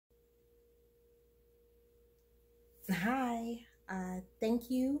Hi, thank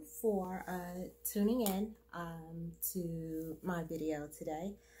you for tuning in to my video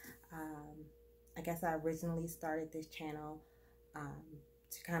today. Um, I guess I originally started this channel um,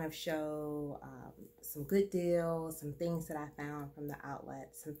 to kind of show some good deals, some things that I found from the outlet,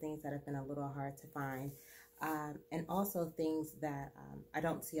 some things that have been a little hard to find, and also things that I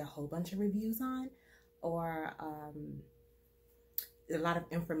don't see a whole bunch of reviews on or a lot of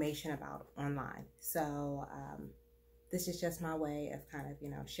information about online. So this is just my way of kind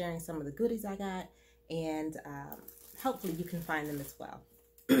of, sharing some of the goodies I got, and hopefully you can find them as well.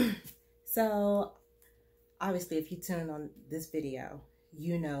 So obviously, if you tune on this video,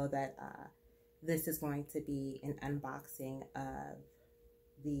 you know that this is going to be an unboxing of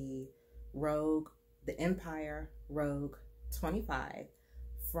the the Empire Rogue 25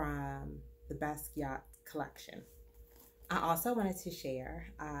 from the Basquiat collection. I also wanted to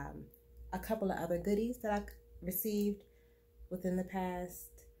share a couple of other goodies that I've received within the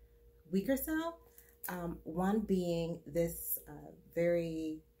past week or so. One being this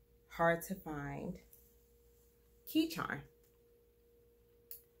very hard to find key charm.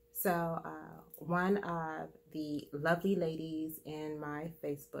 So one of the lovely ladies in my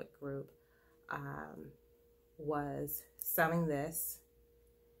Facebook group was selling this,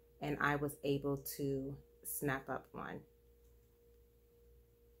 and I was able to snap up one.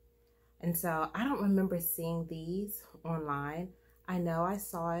 And so I don't remember seeing these online. I know I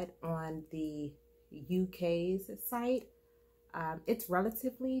saw it on the UK's site. It's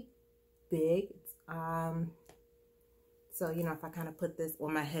relatively big. So, if I kind of put this,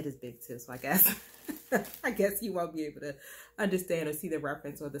 well, my head is big too, so I guess, I guess you won't be able to understand or see the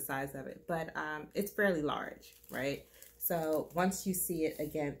reference or the size of it, but it's fairly large, right? So once you see it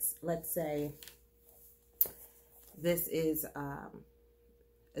against, let's say, this is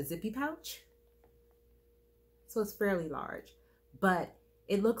a zippy pouch, so it's fairly large, but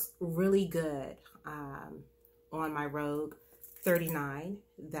it looks really good on my Rogue 39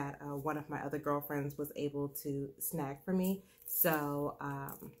 that one of my other girlfriends was able to snag for me. So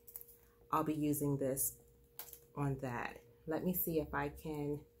I'll be using this on that. Let me see if I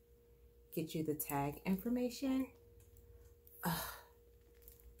can get you the tag information.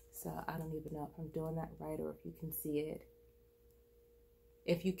 So I don't even know if I'm doing that right or if you can see it.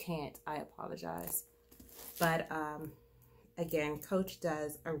 If you can't, I apologize. But again, Coach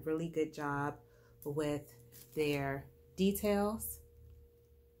does a really good job with their details.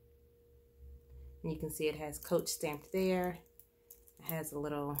 And you can see it has Coach stamped there. It has a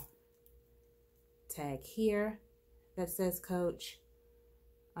little tag here that says Coach,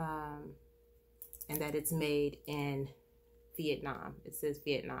 and that it's made in Vietnam. It says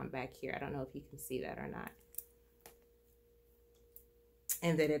Vietnam back here. I don't know if you can see that or not.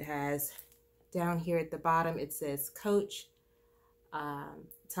 And then it has down here at the bottom, it says Coach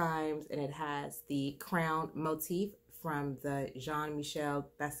times, and it has the crown motif from the Jean-Michel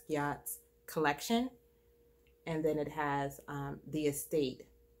Basquiat's collection. And then it has the estate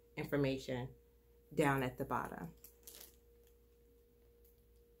information down at the bottom.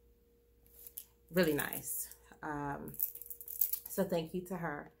 Really nice. So thank you to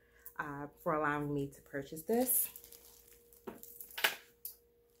her for allowing me to purchase this.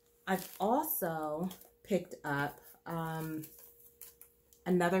 I've also picked up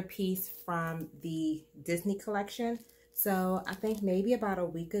another piece from the Disney collection. So I think maybe about a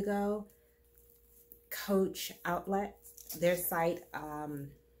week ago, Coach Outlet, their site,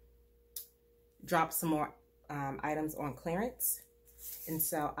 dropped some more items on clearance. And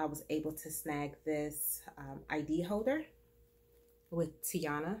so I was able to snag this ID holder with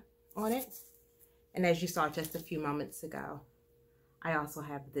Tiana on it. And as you saw just a few moments ago, I also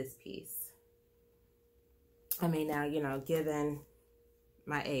have this piece. I mean, now, given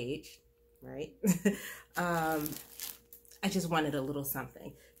my age, right? I just wanted a little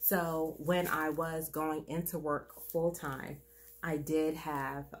something. So when I was going into work full time, I did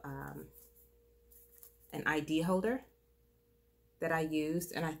have an ID holder that I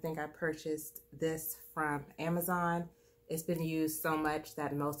used, and I think I purchased this from Amazon. It's been used so much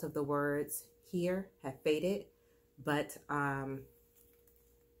that most of the words here have faded, but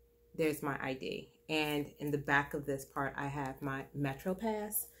there's my ID. And in the back of this part, I have my Metro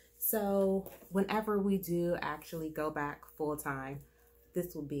Pass. So whenever we do actually go back full time,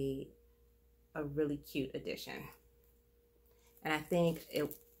 this will be a really cute addition. And I think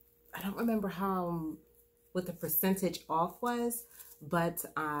I don't remember what the percentage off was, but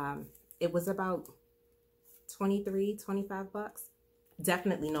it was about 23, 25 bucks.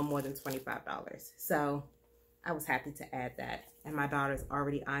 Definitely no more than $25. So I was happy to add that. And my daughter's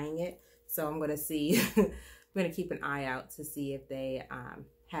already eyeing it. So I'm going to see going to keep an eye out to see if they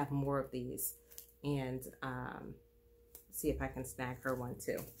have more of these, and see if I can snag her one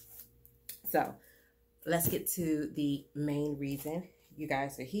too. So let's get to the main reason you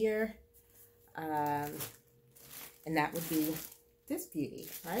guys are here. And that would be this beauty,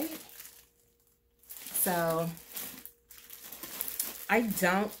 right? So I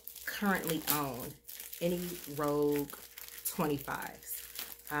don't currently own any Rogue 25s.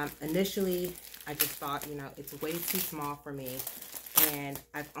 Initially, I just thought, you know, it's way too small for me, and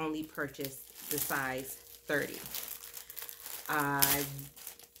I've only purchased the size 30.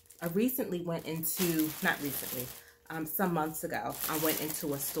 I recently went into, not recently, some months ago, I went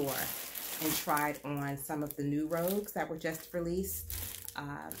into a store and tried on some of the new Rogues that were just released.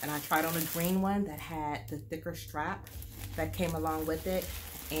 And I tried on a green one that had the thicker strap that came along with it.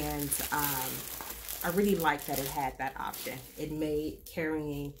 And I really liked that it had that option. It made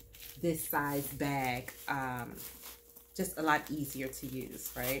carrying this size bag just a lot easier to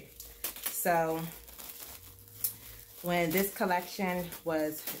use, right? So when this collection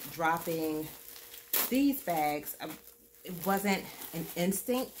was dropping these bags, it wasn't an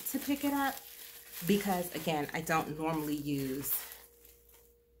instinct to pick it up because, again, I don't normally use,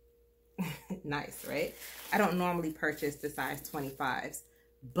 nice, right? I don't normally purchase the size 25s,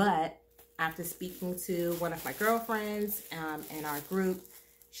 but after speaking to one of my girlfriends in our group,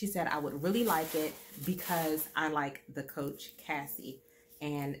 she said I would really like it because I like the Coach Cassie,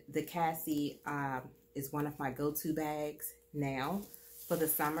 and the Cassie is one of my go-to bags now for the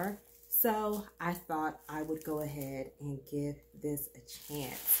summer. So I thought I would go ahead and give this a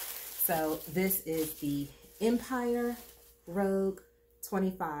chance. So this is the Empire Rogue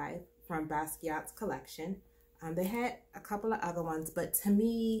 25 from Basquiat's collection. They had a couple of other ones, but to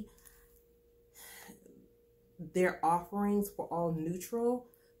me, their offerings were all neutral.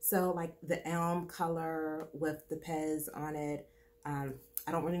 So like the elm color with the Pez on it. I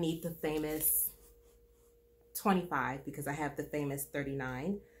don't really need the famous 25 because I have the famous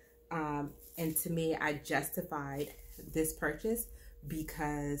 39. And to me, I justified this purchase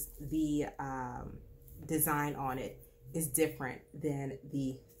because the design on it is different than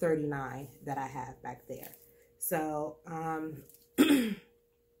the 39 that I have back there. So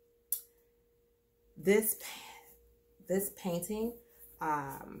this painting,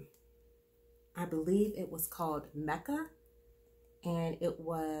 I believe it was called Mecca, and it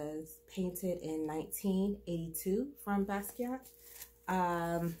was painted in 1982 from Basquiat.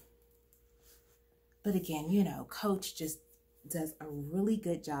 But again, you know, Coach just does a really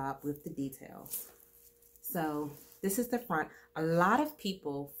good job with the details. So this is the front. A lot of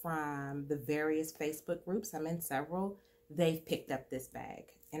people from the various Facebook groups, I'm in several, they've picked up this bag.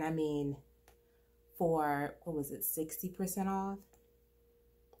 And I mean, for, what was it, 60% off?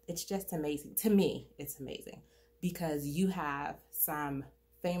 It's just amazing. To me, it's amazing because you have some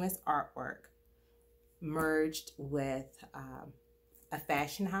famous artwork merged with a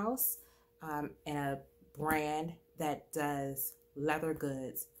fashion house and a brand that does leather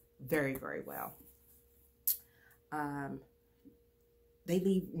goods very, very well. They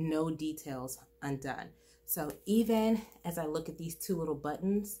leave no details undone. So even as I look at these two little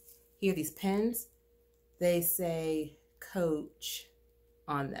buttons here, these pins, they say Coach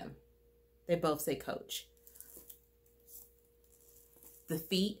on them. They both say Coach. The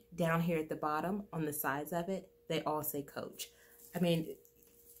feet down here at the bottom on the sides of it, they all say Coach. I mean,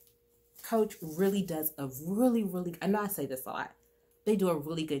 Coach really does a really, I know I say this a lot, they do a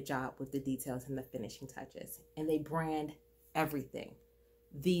really good job with the details and the finishing touches, and they brand everything.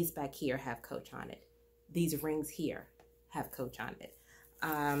 These back here have Coach on it. These rings here have Coach on it.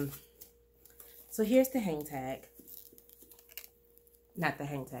 So here's the hang tag. Not the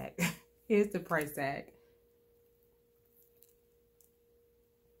hang tag. Here's the price tag.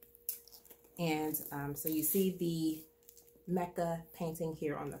 And so you see the Mecca painting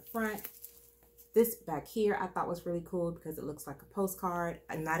here on the front. This back here I thought was really cool because it looks like a postcard.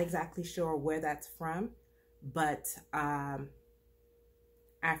 I'm not exactly sure where that's from, but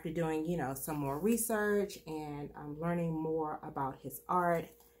after doing, you know, some more research and learning more about his art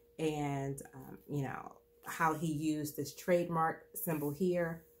and, you know, how he used this trademark symbol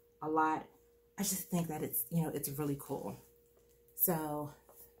here a lot, I just think that it's, you know, it's really cool. So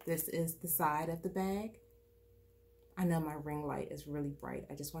this is the side of the bag. I know my ring light is really bright.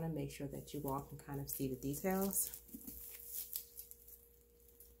 I just want to make sure that you all can kind of see the details.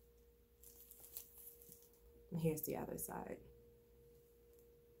 And here's the other side.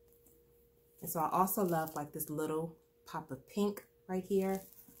 And so I also love like this little pop of pink right here.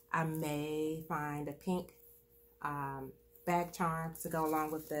 I may find a pink bag charm to go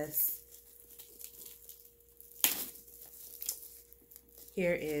along with this.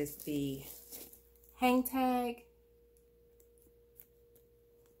 Here is the hang tag,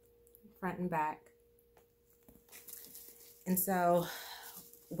 front and back. And so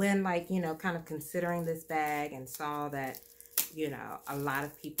when, like, you know, kind of considering this bag and saw that, you know, a lot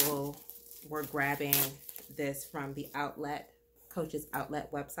of people were grabbing this from the outlet, Coach's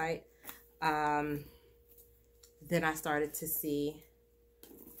outlet website, then I started to see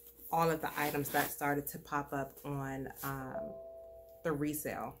all of the items that started to pop up on the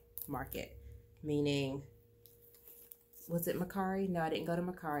resale market. Meaning, was it Mercari? No, I didn't go to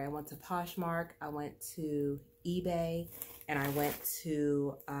Mercari. I went to Poshmark, I went to eBay, and I went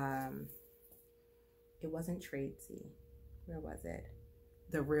to, it wasn't Tradesy. Where was it?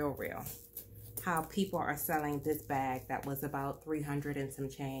 The Real. How people are selling this bag that was about $300 and some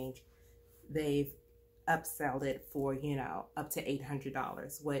change. They've upsold it for, you know, up to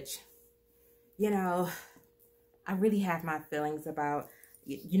 $800, which, you know, I really have my feelings about.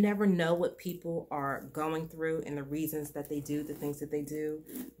 You never know what people are going through and the reasons that they do the things that they do,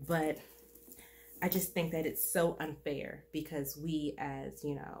 but I just think that it's so unfair, because we, as,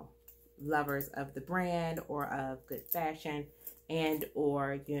 you know, lovers of the brand or of good fashion and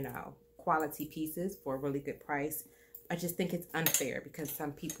or, you know, quality pieces for a really good price, I just think it's unfair because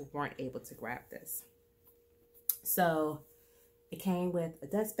some people weren't able to grab this. So it came with a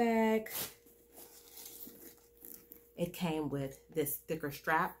dust bag. It came with this thicker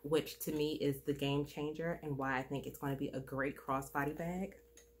strap, which to me is the game changer and why I think it's going to be a great crossbody bag.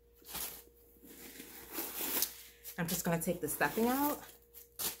 I'm just going to take the stuffing out.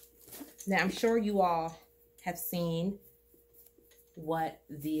 Now, I'm sure you all have seen what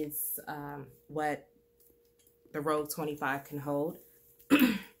these, what the Rogue 25 can hold.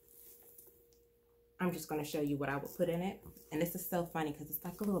 I'm just going to show you what I would put in it. And this is so funny because it's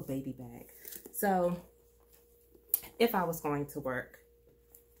like a little baby bag. So if I was going to work,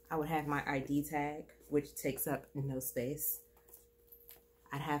 I would have my ID tag, which takes up no space.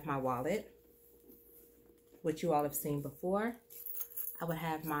 I'd have my wallet, which you all have seen before. I would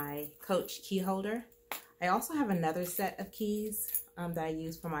have my Coach key holder. I also have another set of keys that I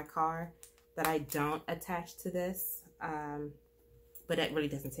use for my car that I don't attach to this, but it really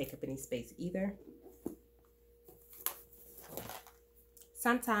doesn't take up any space either.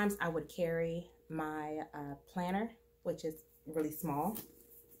 Sometimes I would carry my planner, which is really small.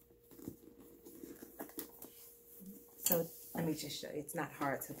 So let me just show you. It's not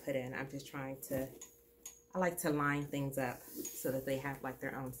hard to put in. I'm just trying to, I like to line things up so that they have like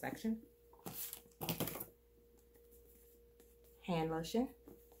their own section. Hand lotion.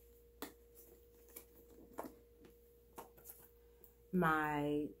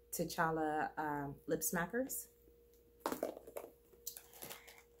 My T'Challa lip smackers.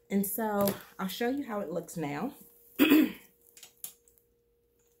 And so I'll show you how it looks now.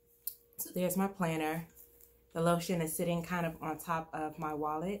 So there's my planner. The lotion is sitting kind of on top of my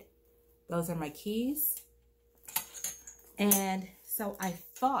wallet. Those are my keys. And so I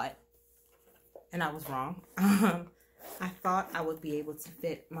thought, and I was wrong, I thought I would be able to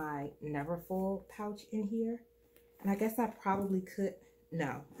fit my Neverfull pouch in here. And I guess I probably could.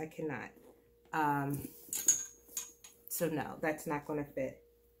 No, I cannot. So no, that's not going to fit.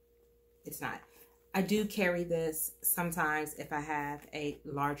 It's not. I do carry this sometimes if I have a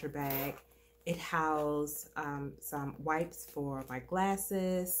larger bag. It houses some wipes for my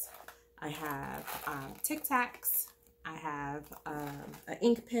glasses. I have Tic Tacs. I have an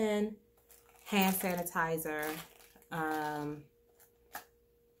ink pen, hand sanitizer,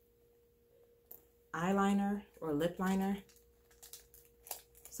 eyeliner or lip liner.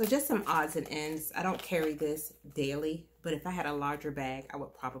 So just some odds and ends. I don't carry this daily, but if I had a larger bag, I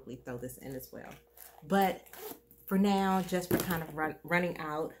would probably throw this in as well. But for now, just for kind of running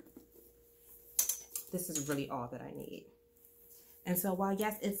out, this is really all that I need. And so while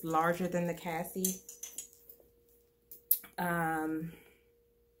yes, it's larger than the Cassie,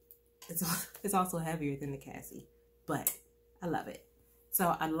 it's also heavier than the Cassie, but I love it.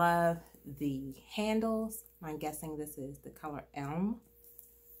 So I love the handles. I'm guessing this is the color Elm.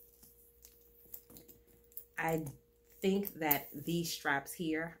 I think that these straps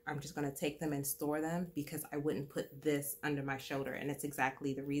here, I'm just going to take them and store them because I wouldn't put this under my shoulder. And it's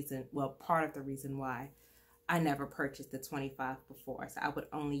exactly the reason, well, part of the reason why I never purchased the 25 before. So I would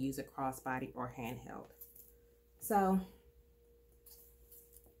only use it crossbody or handheld. So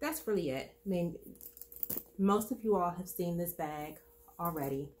that's really it. I mean, most of you all have seen this bag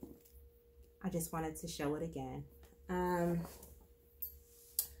already. I just wanted to show it again.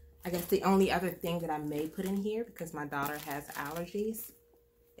 I guess the only other thing that I may put in here, because my daughter has allergies,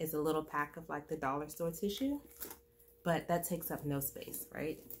 is a little pack of like the dollar store tissue. but that takes up no space,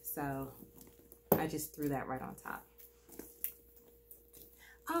 right? So I just threw that right on top.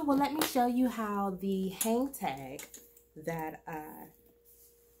 Oh, well, let me show you how the hang tag that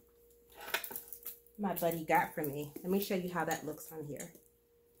my buddy got for me. Let me show you how that looks on here.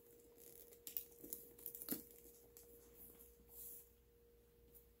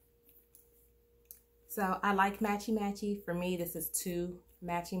 So I like matchy-matchy. For me, this is too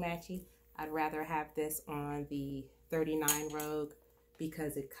matchy-matchy. I'd rather have this on the 39 Rogue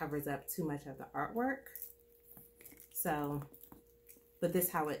because it covers up too much of the artwork. So, but this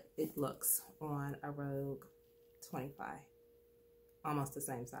is how it looks on a Rogue 25. Almost the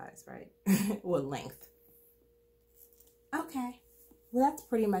same size, right? Well, length. Okay, well, that's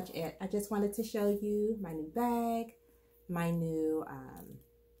pretty much it. I just wanted to show you my new bag, my new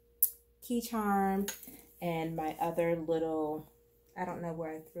key charm, and my other little, I don't know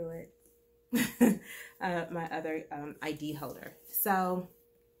where I threw it, my other ID holder. So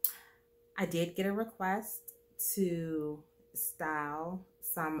I did get a request to style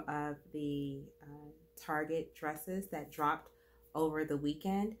some of the Target dresses that dropped over the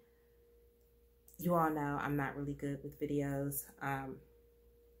weekend. You all know I'm not really good with videos.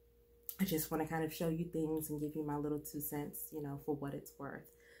 I just want to kind of show you things and give you my little 2 cents, you know, for what it's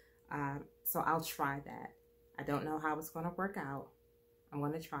worth. So I'll try that. I don't know how it's going to work out. I'm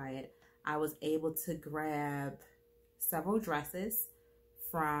going to try it. I was able to grab several dresses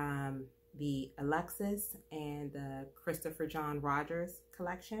from the Alexis and the Christopher John Rogers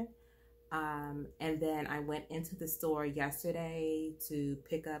collection. And then I went into the store yesterday to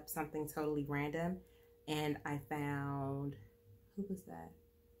pick up something totally random, and I found, who was that?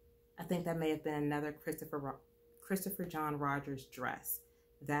 I think that may have been another Christopher John Rogers dress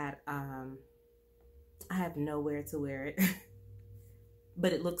that I have nowhere to wear it,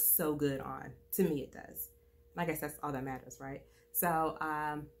 but it looks so good on. To me, it does. I guess that's all that matters, right? So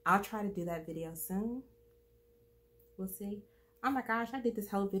I'll try to do that video soon. We'll see. Oh my gosh, I did this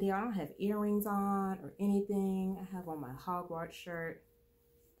whole video. I don't have earrings on or anything. I have on my Hogwarts shirt.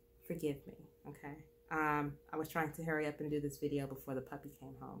 Forgive me, okay? I was trying to hurry up and do this video before the puppy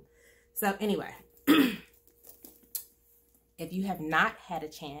came home. So anyway, if you have not had a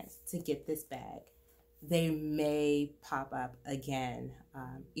chance to get this bag, they may pop up again,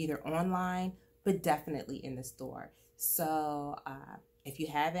 either online, but definitely in the store. So if you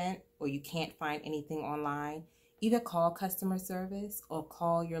haven't or you can't find anything online, either call customer service or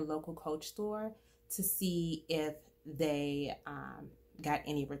call your local Coach store to see if they got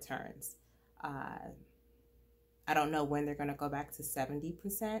any returns. I don't know when they're going to go back to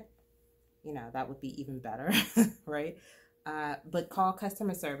 70%. You know, that would be even better, right? But call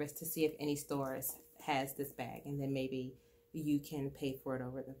customer service to see if any stores has this bag, and then maybe you can pay for it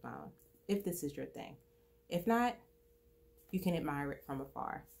over the phone if this is your thing. If not, you can admire it from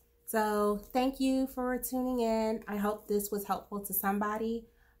afar. So thank you for tuning in. I hope this was helpful to somebody.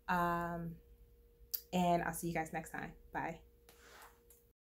 And I'll see you guys next time. Bye.